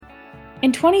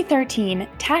In 2013,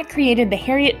 TAT created the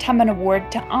Harriet Tubman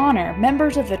Award to honor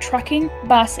members of the trucking,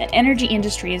 bus, and energy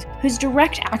industries whose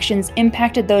direct actions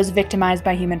impacted those victimized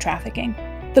by human trafficking.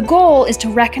 The goal is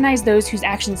to recognize those whose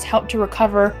actions help to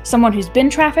recover someone who's been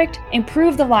trafficked,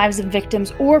 improve the lives of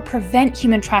victims, or prevent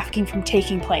human trafficking from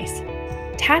taking place.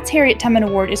 TAT's Harriet Tubman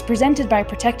Award is presented by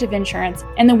Protective Insurance,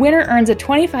 and the winner earns a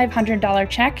 $2,500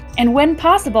 check, and when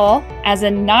possible, as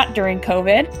in not during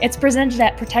COVID, it's presented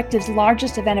at Protective's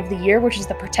largest event of the year, which is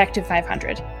the Protective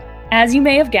 500. As you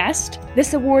may have guessed,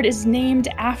 this award is named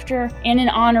after and in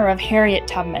honor of Harriet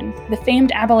Tubman, the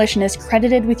famed abolitionist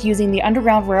credited with using the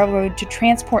Underground Railroad to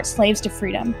transport slaves to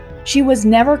freedom. She was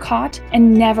never caught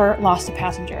and never lost a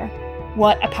passenger.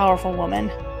 What a powerful woman.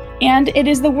 And it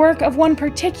is the work of one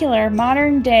particular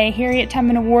modern-day Harriet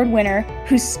Tubman Award winner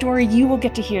whose story you will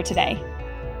get to hear today.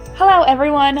 Hello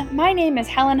everyone, my name is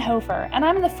Helen Hofer, and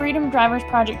I'm the Freedom Drivers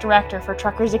Project Director for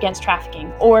Truckers Against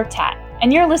Trafficking, or TAT,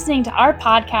 and you're listening to our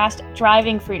podcast,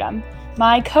 Driving Freedom.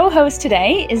 My co-host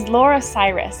today is Laura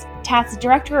Cyrus, TAT's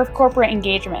Director of Corporate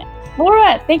Engagement.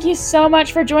 Laura, thank you so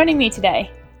much for joining me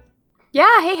today.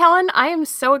 Yeah, hey Helen, I am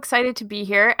so excited to be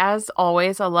here. As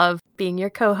always, I love being your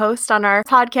co-host on our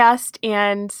podcast.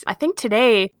 And I think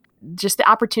today, just the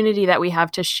opportunity that we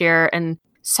have to share and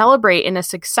celebrate in a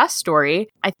success story,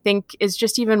 I think is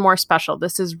just even more special.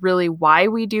 This is really why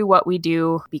we do what we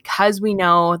do, because we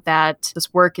know that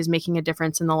this work is making a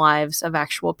difference in the lives of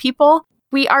actual people.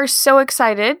 We are so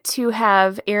excited to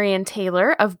have Arian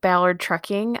Taylor of Ballard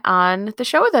Trucking on the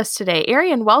show with us today.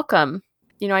 Arian, welcome.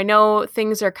 You know, I know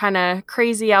things are kind of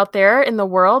crazy out there in the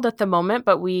world at the moment,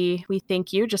 but we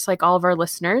thank you, just like all of our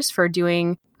listeners, for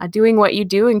doing what you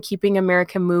do and keeping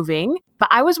America moving. But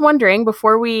I was wondering,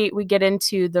 before we get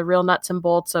into the real nuts and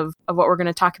bolts of what we're going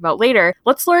to talk about later,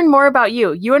 let's learn more about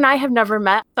you. You and I have never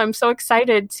met, so I'm so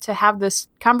excited to have this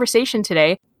conversation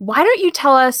today. Why don't you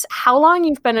tell us how long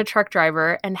you've been a truck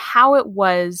driver and how it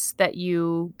was that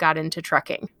you got into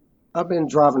trucking? I've been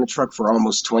driving a truck for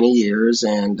almost 20 years,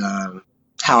 and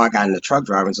how I got into truck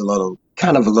driving is a little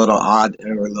odd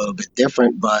and a little bit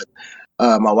different, but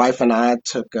my wife and I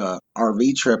took a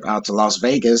RV trip out to Las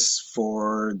Vegas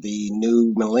for the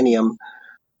new Millennium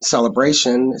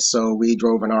celebration. So we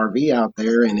drove an RV out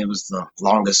there, and it was the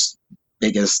longest,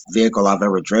 biggest vehicle I've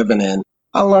ever driven in.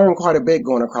 I learned quite a bit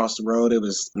going across the road. It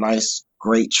was a nice,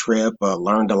 great trip.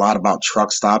 Learned a lot about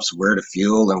truck stops, where to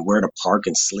fuel and where to park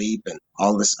and sleep and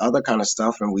all this other kind of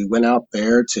stuff. And we went out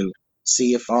there to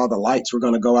see if all the lights were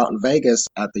going to go out in Vegas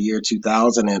at the year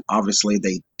 2000, and obviously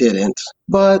they didn't.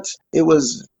 But it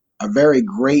was a very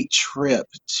great trip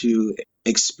to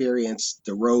experience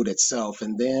the road itself.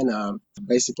 And then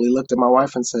basically looked at my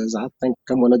wife and says, I think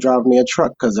I'm going to drive me a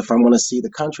truck, because if I'm going to see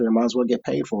the country, I might as well get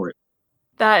paid for it.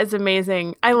 That is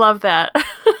amazing. I love that.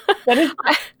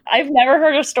 I've never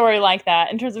heard a story like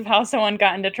that in terms of how someone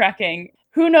got into trucking.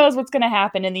 Who knows what's going to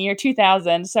happen in the year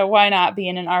 2000, so why not be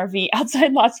in an RV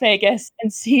outside Las Vegas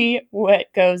and see what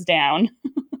goes down?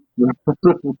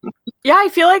 Yeah, I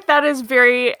feel like that is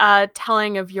very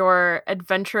telling of your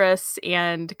adventurous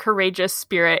and courageous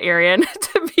spirit, Arian,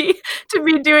 to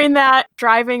be doing that,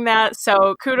 driving that.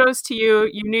 So kudos to you.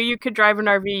 You knew you could drive an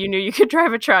RV. You knew you could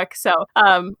drive a truck. So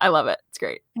I love it. It's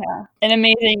great.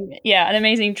 Yeah, an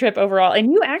amazing trip overall.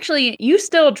 And you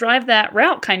still drive that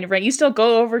route, kind of, right? You still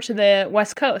go over to the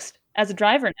West Coast as a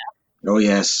driver now. Oh,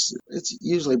 yes. It's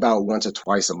usually about once or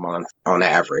twice a month on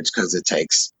average, because it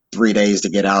takes 3 days to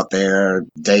get out there,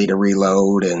 day to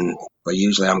reload, but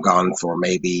usually I'm gone for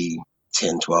maybe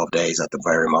 10, 12 days at the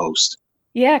very most.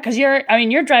 Yeah, because you're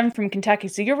driving from Kentucky,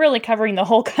 so you're really covering the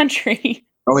whole country.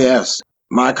 Oh, yes.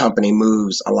 My company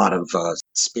moves a lot of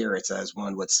spirits, as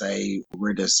one would say.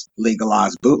 We're just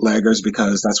legalized bootleggers,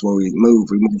 because that's where we move.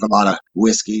 We move a lot of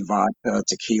whiskey, vodka,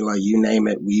 tequila, you name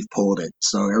it, we've pulled it.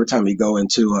 So every time you go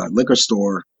into a liquor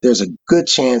store, there's a good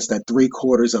chance that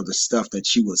 3/4 of the stuff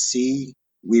that you will see,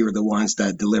 we were the ones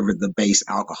that delivered the base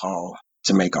alcohol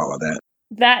to make all of that.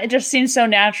 That just seems so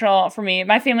natural for me.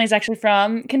 My family's actually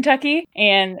from Kentucky,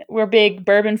 and we're big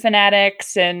bourbon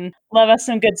fanatics and love us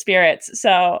some good spirits.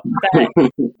 So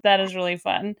that is really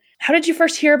fun. How did you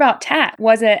first hear about TAT?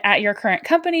 Was it at your current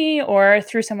company or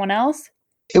through someone else?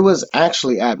 It was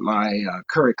actually at my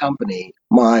current company.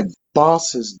 My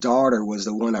boss's daughter was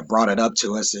the one that brought it up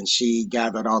to us, and she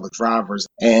gathered all the drivers,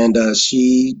 and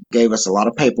she gave us a lot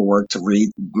of paperwork to read,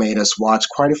 made us watch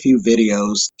quite a few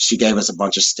videos. She gave us a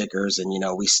bunch of stickers, and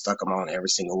we stuck them on every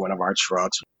single one of our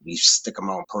trucks. We stick them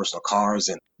on personal cars,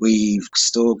 and we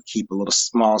still keep a little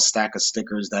small stack of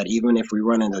stickers that even if we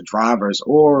run into drivers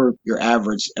or your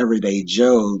average everyday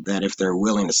Joe, that if they're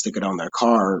willing to stick it on their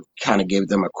car, kind of give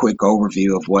them a quick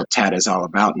overview of what TAT is all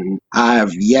about. And I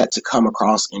have yet to come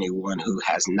across anyone who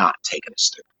has not taken a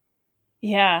sticker.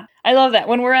 Yeah, I love that.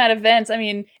 When we're at events, I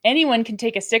mean, anyone can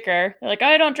take a sticker. They're like,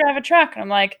 I don't drive a truck. I'm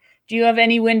like, do you have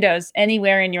any windows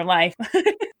anywhere in your life?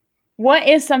 What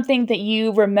is something that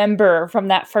you remember from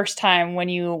that first time when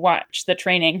you watched the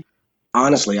training?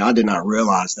 Honestly, I did not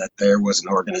realize that there was an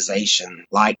organization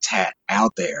like TAT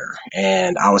out there.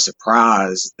 And I was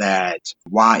surprised that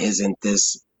why isn't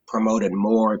this promoted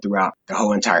more throughout the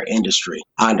whole entire industry?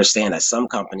 I understand that some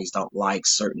companies don't like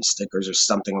certain stickers or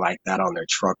something like that on their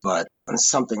truck, but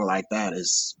something like that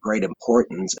is great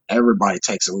importance. Everybody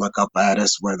takes a look up at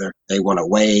us, whether they want to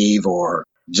wave or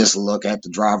just look at the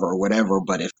driver or whatever.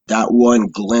 But if that one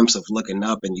glimpse of looking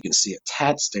up and you can see a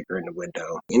TAT sticker in the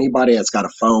window, anybody that's got a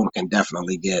phone can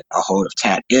definitely get a hold of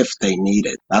TAT if they need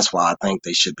it. That's why I think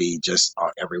they should be just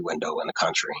on every window in the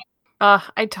country.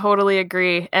 I totally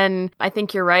agree. And I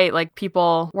think you're right. Like,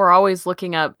 people were always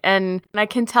looking up. And I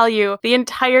can tell you, the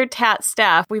entire TAT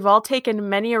staff, we've all taken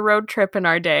many a road trip in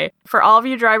our day. For all of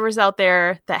you drivers out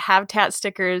there that have TAT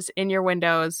stickers in your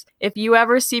windows, if you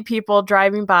ever see people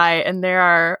driving by and there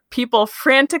are people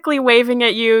frantically waving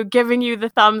at you, giving you the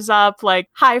thumbs up, like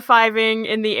high-fiving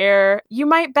in the air, you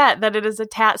might bet that it is a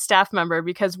TAT staff member,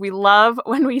 because we love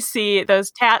when we see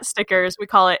those TAT stickers. We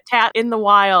call it TAT in the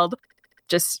wild.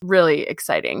 Just really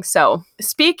exciting. So,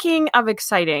 speaking of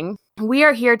exciting, we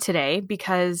are here today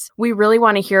because we really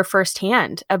want to hear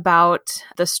firsthand about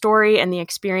the story and the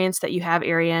experience that you have,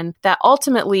 Arian, that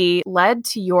ultimately led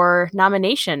to your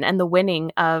nomination and the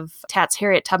winning of TAT's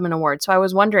Harriet Tubman Award. So I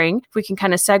was wondering if we can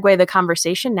kind of segue the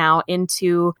conversation now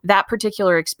into that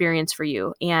particular experience for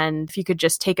you, and if you could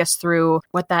just take us through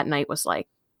what that night was like.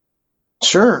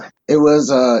 Sure. It was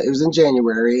in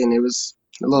January, and it was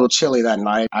a little chilly that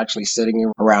night, actually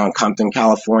sitting around Compton,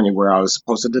 California, where I was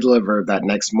supposed to deliver that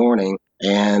next morning.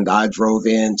 And I drove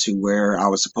in to where I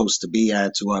was supposed to be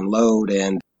at to unload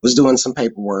and was doing some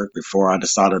paperwork before I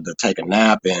decided to take a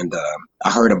nap. And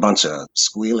I heard a bunch of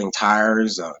squealing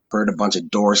tires, heard a bunch of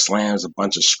door slams, a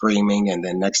bunch of screaming. And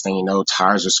then next thing you know,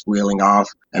 tires are squealing off.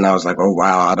 And I was like, oh,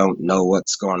 wow, I don't know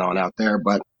what's going on out there.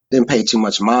 But didn't pay too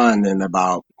much mind. And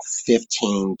about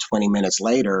 15, 20 minutes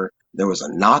later, there was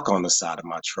a knock on the side of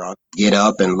my truck. Get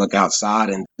up and look outside,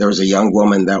 and there was a young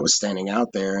woman that was standing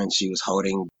out there, and she was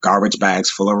holding garbage bags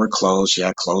full of her clothes. She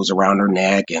had clothes around her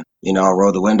neck, and, I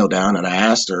rolled the window down, and I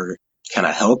asked her, can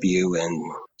I help you?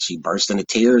 And she burst into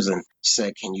tears and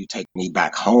said, can you take me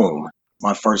back home?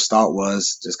 My first thought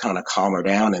was just kind of calm her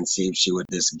down and see if she would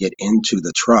just get into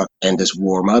the truck and just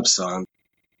warm up some.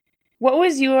 What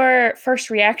was your first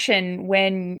reaction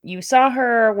when you saw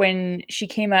her, when she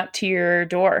came up to your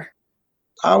door?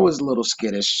 I was a little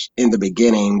skittish in the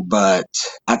beginning, but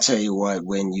I tell you what,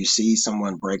 when you see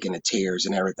someone break into tears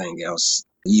and everything else,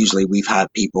 usually we've had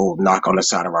people knock on the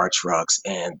side of our trucks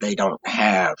and they don't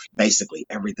have basically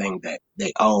everything that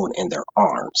they own in their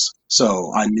arms.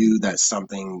 So I knew that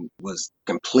something was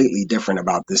completely different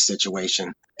about this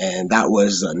situation. And that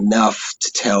was enough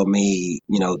to tell me,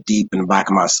 deep in the back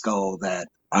of my skull that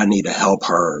I need to help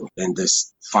her and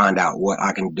just find out what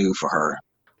I can do for her.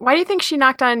 Why do you think she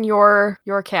knocked on your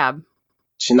cab?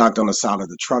 She knocked on the side of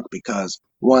the truck because,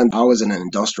 one, I was in an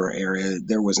industrial area.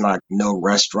 There was no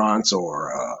restaurants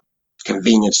or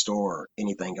convenience store or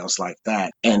anything else like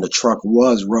that. And the truck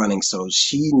was running, so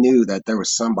she knew that there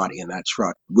was somebody in that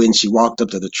truck. When she walked up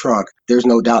to the truck, there's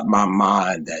no doubt in my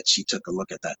mind that she took a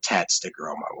look at that TAT sticker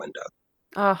on my window.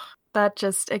 Oh,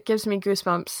 it gives me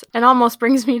goosebumps and almost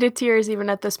brings me to tears even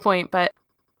at this point. But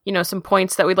some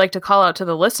points that we'd like to call out to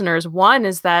the listeners. One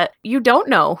is that you don't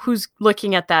know who's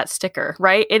looking at that sticker,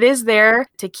 right? It is there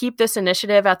to keep this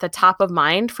initiative at the top of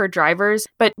mind for drivers.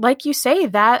 But like you say,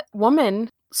 that woman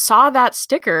saw that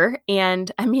sticker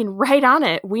and right on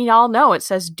it, we all know it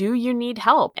says, do you need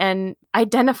help? And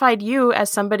identified you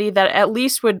as somebody that at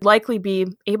least would likely be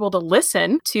able to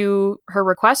listen to her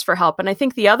request for help. And I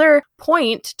think the other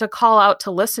point to call out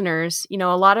to listeners, a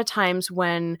lot of times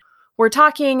when we're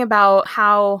talking about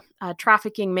how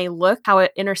trafficking may look, how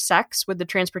it intersects with the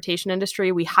transportation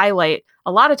industry, we highlight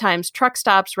a lot of times truck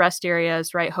stops, rest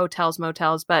areas, right? Hotels,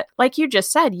 motels. But like you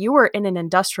just said, you were in an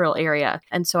industrial area.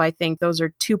 And so I think those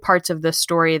are two parts of this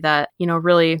story that,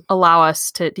 really allow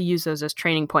us to use those as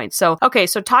training points. So, okay,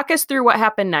 so talk us through what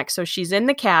happened next. So she's in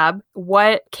the cab.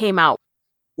 What came out?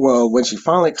 Well, when she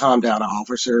finally calmed down, I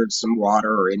offered her some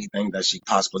water or anything that she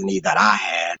possibly need that I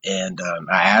had. And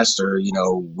I asked her,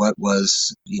 what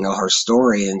was, her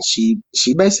story. And she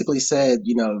basically said,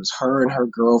 it was her and her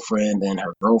girlfriend and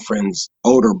her girlfriend's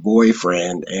older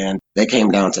boyfriend. And they came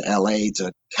down to LA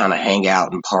to kind of hang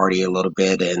out and party a little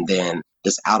bit. And then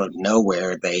just out of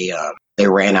nowhere, they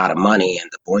ran out of money.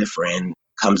 And the boyfriend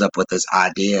comes up with this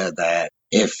idea that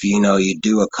if, you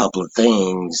do a couple of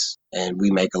things and we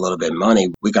make a little bit of money,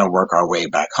 we can work our way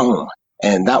back home.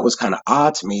 And that was kind of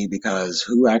odd to me because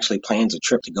who actually plans a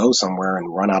trip to go somewhere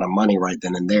and run out of money right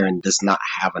then and there and just not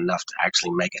have enough to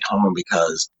actually make it home,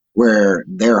 because where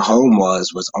their home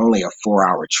was only a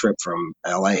 4-hour trip from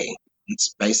LA.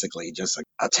 It's basically just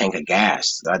a tank of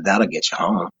gas. That'll get you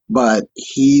home. But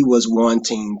he was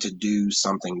wanting to do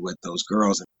something with those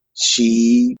girls.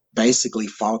 She basically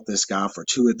fought this guy for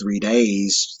 2 or 3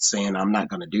 days saying, I'm not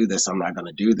going to do this. I'm not going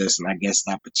to do this. And I guess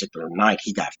that particular night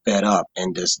he got fed up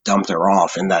and just dumped her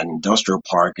off in that industrial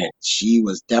park. And she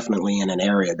was definitely in an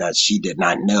area that she did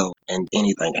not know, and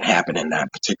anything can happen in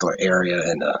that particular area.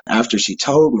 And after she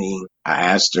told me, I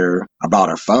asked her about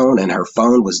her phone, and her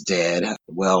phone was dead.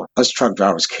 Well, us truck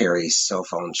drivers carry cell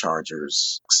phone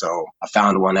chargers. So I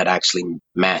found one that actually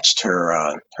matched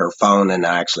her phone, and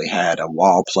I actually had a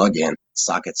wall plug-in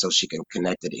socket so she can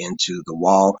connect it into the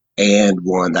wall, and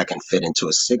one that can fit into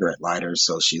a cigarette lighter,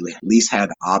 so she at least had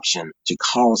the option to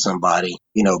call somebody,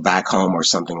 back home or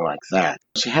something like that.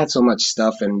 She had so much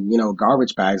stuff and,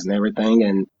 garbage bags and everything,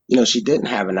 and, she didn't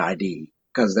have an ID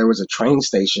because there was a train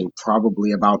station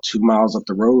probably about 2 miles up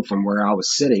the road from where I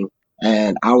was sitting,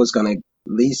 and I was going to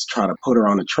at least try to put her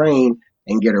on a train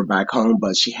and get her back home,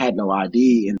 but she had no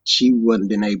ID and she wouldn't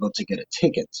been able to get a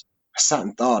ticket. I sat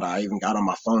and thought. I even got on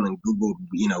my phone and Googled,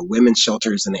 women's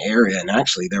shelters in the area. And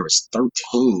actually there was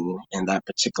 13 in that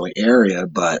particular area,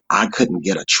 but I couldn't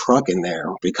get a truck in there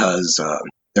because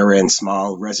they're in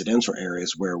small residential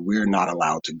areas where we're not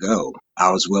allowed to go.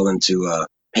 I was willing to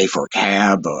pay for a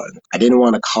cab. I didn't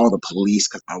want to call the police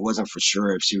because I wasn't for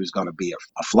sure if she was going to be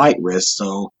a flight risk.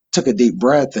 So took a deep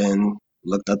breath and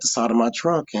looked at the side of my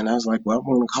truck, and I was like, well,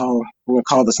 I'm gonna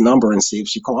call this number and see if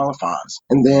she qualifies.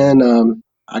 And then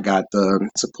I got the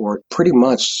support pretty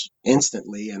much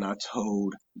instantly, and I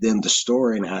told them the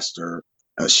story and asked her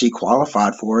she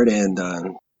qualified for it, and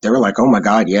they were like, oh my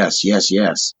God, yes, yes,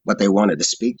 yes. But they wanted to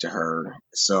speak to her,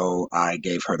 so I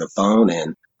gave her the phone,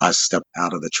 and I stepped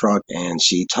out of the truck, and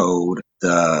she told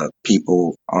the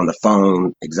people on the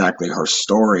phone exactly her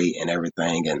story and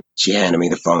everything, and she handed me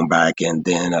the phone back, and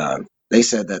then they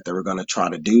said that they were going to try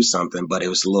to do something, but it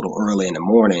was a little early in the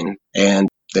morning, and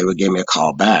they would give me a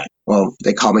call back. Well,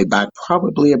 they called me back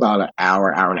probably about an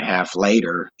hour, hour and a half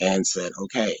later and said,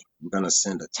 okay, we're going to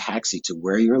send a taxi to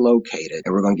where you're located,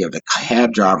 and we're going to give the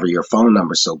cab driver your phone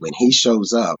number. So when he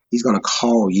shows up, he's going to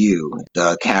call you.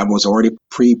 The cab was already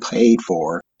prepaid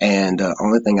for, and the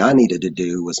only thing I needed to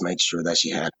do was make sure that she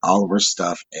had all of her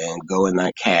stuff and go in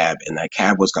that cab, and that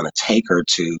cab was going to take her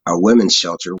to a women's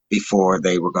shelter before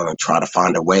they were going to try to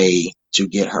find a way to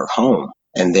get her home.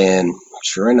 And then,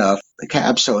 sure enough, the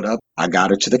cab showed up. I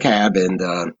got her to the cab,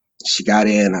 and she got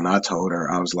in, and I told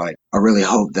her, I was like, I really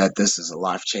hope that this is a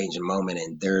life-changing moment,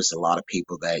 and there's a lot of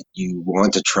people that you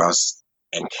want to trust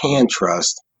and can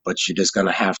trust, but you're just going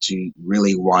to have to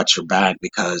really watch your back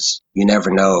because you never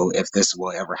know if this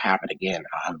will ever happen again.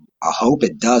 I hope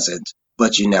it doesn't,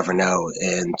 but you never know.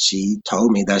 And she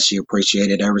told me that she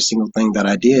appreciated every single thing that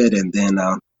I did, and then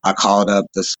I called up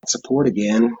the support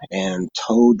again and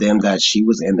told them that she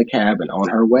was in the cab and on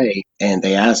her way. And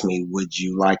they asked me, would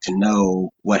you like to know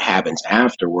what happens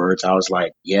afterwards? I was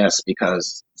like, yes,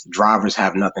 because drivers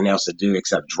have nothing else to do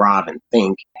except drive and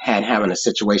think. And having a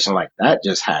situation like that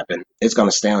just happen, it's going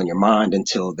to stay on your mind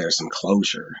until there's some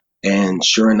closure. And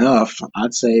sure enough,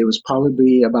 I'd say it was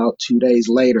probably about 2 days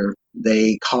later,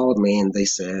 they called me and they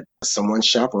said someone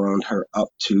chaperoned her up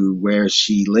to where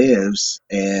she lives,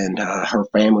 and her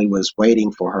family was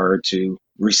waiting for her to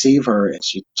receive her. And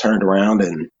she turned around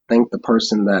and thanked the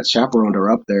person that chaperoned her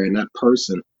up there, and that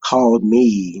person called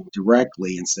me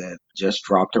directly and said, just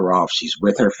dropped her off. She's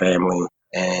with her family,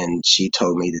 and she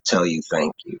told me to tell you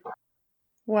thank you.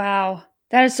 Wow.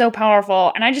 That is so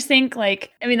powerful. And I just think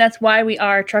that's why we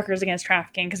are Truckers Against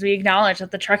Trafficking, because we acknowledge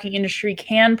that the trucking industry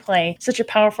can play such a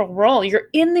powerful role. You're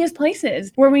in these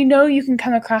places where we know you can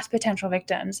come across potential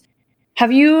victims.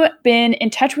 Have you been in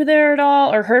touch with her at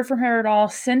all or heard from her at all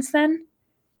since then?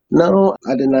 No,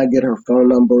 I did not get her phone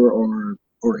number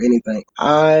or anything.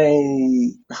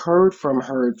 I heard from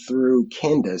her through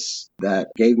Candace that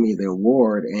gave me the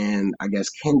award, and I guess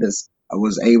Candace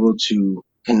was able to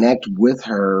connect with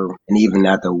her. And even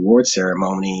at the award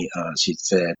ceremony, she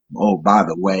said, "Oh, by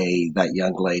the way, that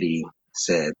young lady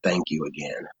said thank you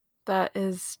again." That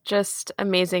is just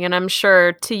amazing. And I'm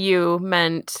sure to you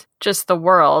meant just the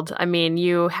world. I mean,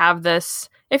 you have this,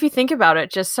 if you think about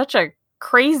it, just such a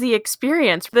crazy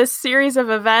experience, this series of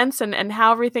events and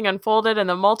how everything unfolded and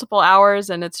the multiple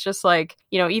hours. And it's just like,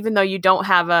 even though you don't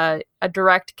have a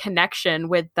direct connection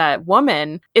with that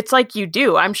woman, it's like you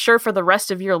do. I'm sure for the rest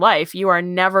of your life, you are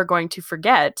never going to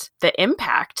forget the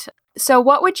impact. So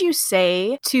what would you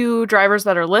say to drivers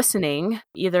that are listening,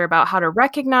 either about how to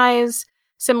recognize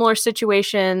similar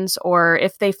situations, or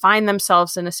if they find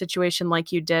themselves in a situation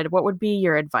like you did, what would be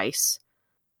your advice?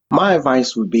 My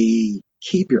advice would be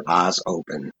keep your eyes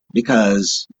open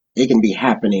because it can be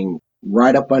happening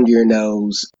right up under your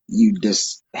nose. You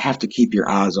just have to keep your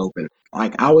eyes open.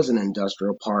 Like I was in an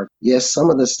industrial park. Yes, some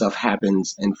of this stuff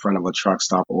happens in front of a truck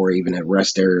stop or even a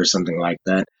rest area or something like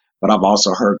that. But I've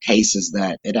also heard cases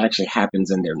that it actually happens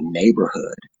in their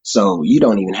neighborhood. So you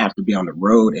don't even have to be on the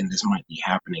road and this might be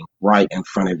happening right in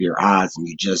front of your eyes and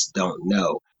you just don't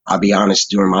know. I'll be honest,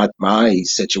 during my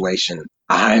situation,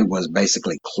 I was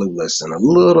basically clueless and a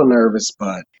little nervous,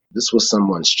 but this was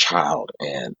someone's child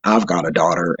and I've got a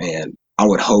daughter and I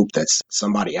would hope that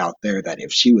somebody out there that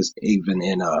if she was even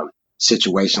in a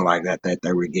situation like that, that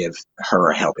they would give her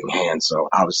a helping hand. So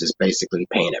I was just basically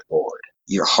paying it forward.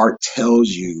 Your heart tells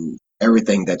you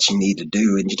everything that you need to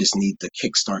do, and you just need to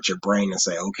kickstart your brain and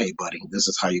say, okay, buddy, this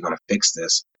is how you're going to fix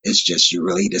this. It's just you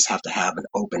really just have to have an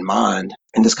open mind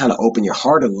and just kind of open your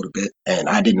heart a little bit. And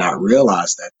I did not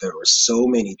realize that there were so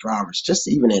many drivers, just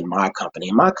even in my company.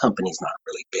 And my company's not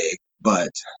really big,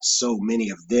 but so many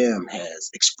of them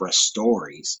has expressed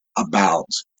stories about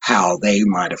how they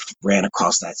might have ran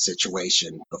across that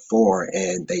situation before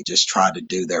and they just tried to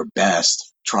do their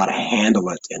best, try to handle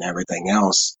it and everything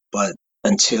else. But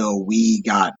until we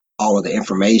got all of the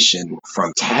information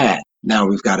from TAT, now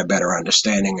we've got a better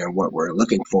understanding of what we're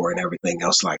looking for and everything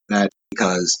else like that,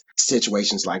 because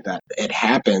situations like that, it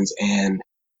happens. And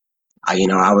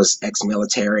I was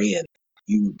ex-military and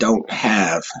you don't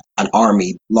have an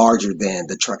army larger than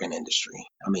the trucking industry.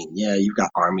 I mean, yeah, you've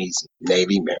got armies,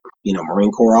 Navy,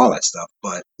 Marine Corps, all that stuff,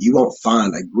 but you won't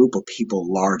find a group of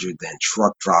people larger than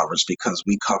truck drivers because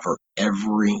we cover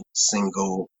every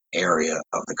single area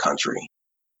of the country.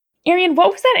 Arian,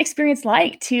 what was that experience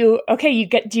like do you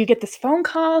get this phone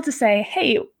call to say,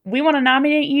 hey, we want to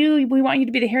nominate you. We want you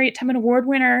to be the Harriet Tubman Award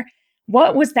winner.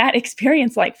 What was that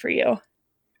experience like for you?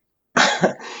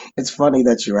 It's funny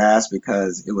that you asked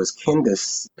because it was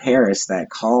Candace Paris that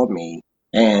called me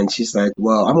and she's like,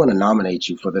 well, I'm going to nominate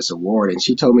you for this award. And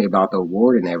she told me about the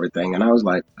award and everything. And I was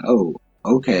like, oh,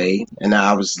 okay. And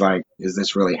I was like, is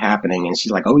this really happening? And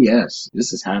she's like, oh, yes,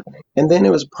 this is happening. And then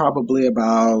it was probably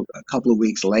about a couple of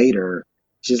weeks later.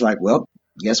 She's like, well,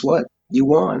 guess what? You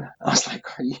won. I was like,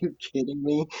 are you kidding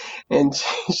me? And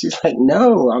she's like,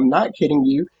 no, I'm not kidding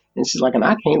you. And she's like, and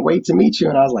I can't wait to meet you.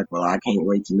 And I was like, well, I can't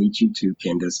wait to meet you too,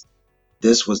 Candace.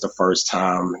 This was the first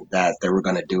time that they were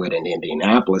going to do it in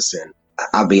Indianapolis. And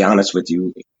I'll be honest with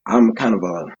you, I'm kind of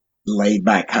a laid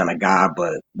back kind of guy,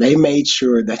 but they made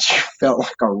sure that you felt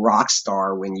like a rock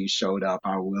star when you showed up.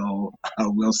 I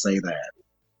will say that.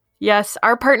 Yes,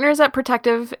 our partners at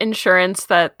Protective Insurance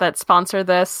that sponsor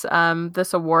this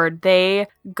award, they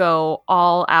go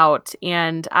all out.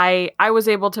 And I was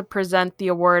able to present the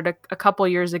award a couple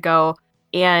years ago,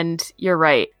 and you're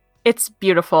right. It's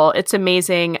beautiful. It's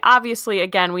amazing. Obviously,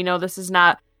 again, we know this is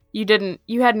not,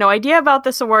 you had no idea about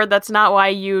this award. That's not why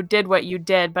you did what you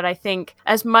did. But I think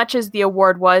as much as the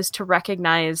award was to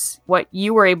recognize what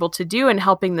you were able to do in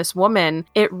helping this woman,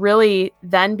 it really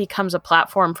then becomes a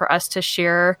platform for us to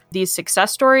share these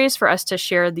success stories, for us to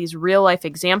share these real life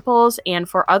examples, and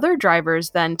for other drivers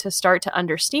then to start to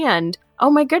understand,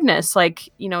 oh my goodness,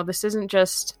 this isn't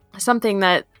just something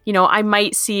that, I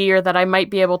might see or that I might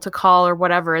be able to call or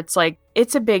whatever. It's like,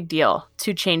 it's a big deal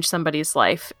to change somebody's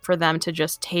life, for them to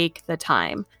just take the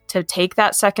time to take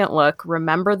that second look,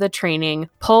 remember the training,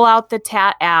 pull out the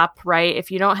TAT app, right? If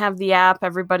you don't have the app,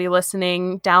 everybody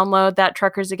listening, download that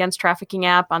Truckers Against Trafficking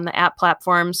app on the app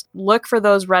platforms. Look for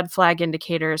those red flag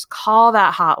indicators, call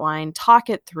that hotline, talk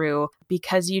it through,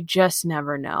 because you just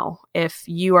never know if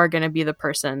you are going to be the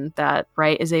person that,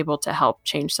 right, is able to help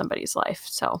change somebody's life.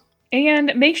 So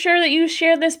And make sure that you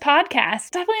share this podcast.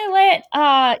 Definitely let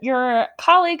your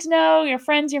colleagues know, your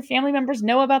friends, your family members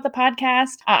know about the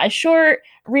podcast. A short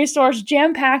resource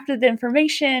jam-packed with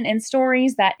information and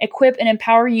stories that equip and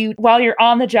empower you while you're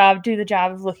on the job, do the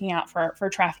job of looking out for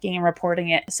trafficking and reporting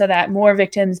it so that more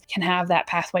victims can have that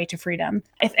pathway to freedom.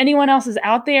 If anyone else is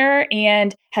out there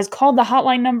and has called the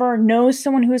hotline number, knows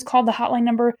someone who has called the hotline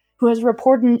number, who has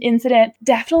reported an incident,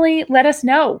 definitely let us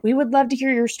know. We would love to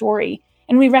hear your story.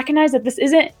 And we recognize that this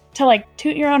isn't to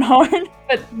toot your own horn,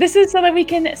 but this is so that we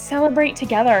can celebrate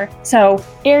together. So,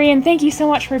 Arian, thank you so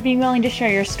much for being willing to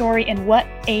share your story, and what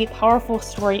a powerful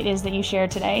story it is that you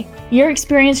shared today. Your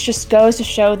experience just goes to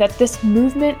show that this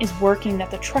movement is working,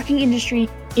 that the trucking industry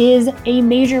is a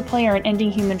major player in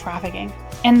ending human trafficking,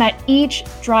 and that each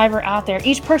driver out there,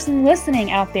 each person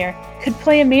listening out there could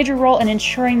play a major role in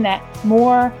ensuring that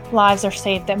more lives are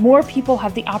saved, that more people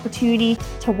have the opportunity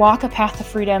to walk a path to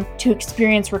freedom, to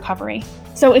experience recovery.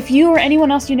 So if you or anyone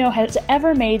else you know has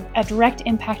ever made a direct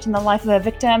impact in the life of a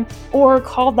victim or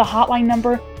called the hotline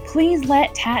number, please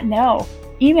let TAT know.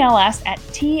 Email us at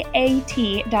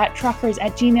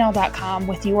tat.truckers@gmail.com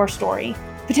with your story.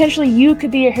 Potentially you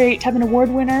could be a Harriet Tubman Award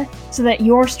winner so that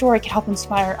your story could help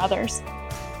inspire others.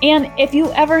 And if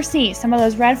you ever see some of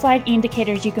those red flag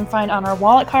indicators you can find on our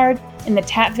wallet card, in the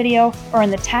TAT video, or in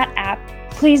the TAT app,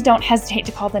 please don't hesitate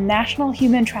to call the National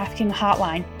Human Trafficking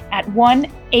Hotline at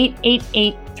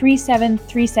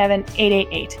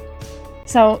 1-888-373-7888.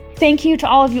 So thank you to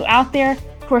all of you out there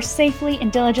who are safely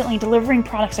and diligently delivering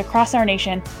products across our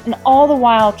nation, and all the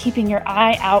while keeping your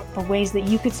eye out for ways that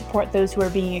you could support those who are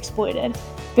being exploited,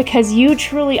 because you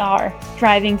truly are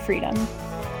driving freedom.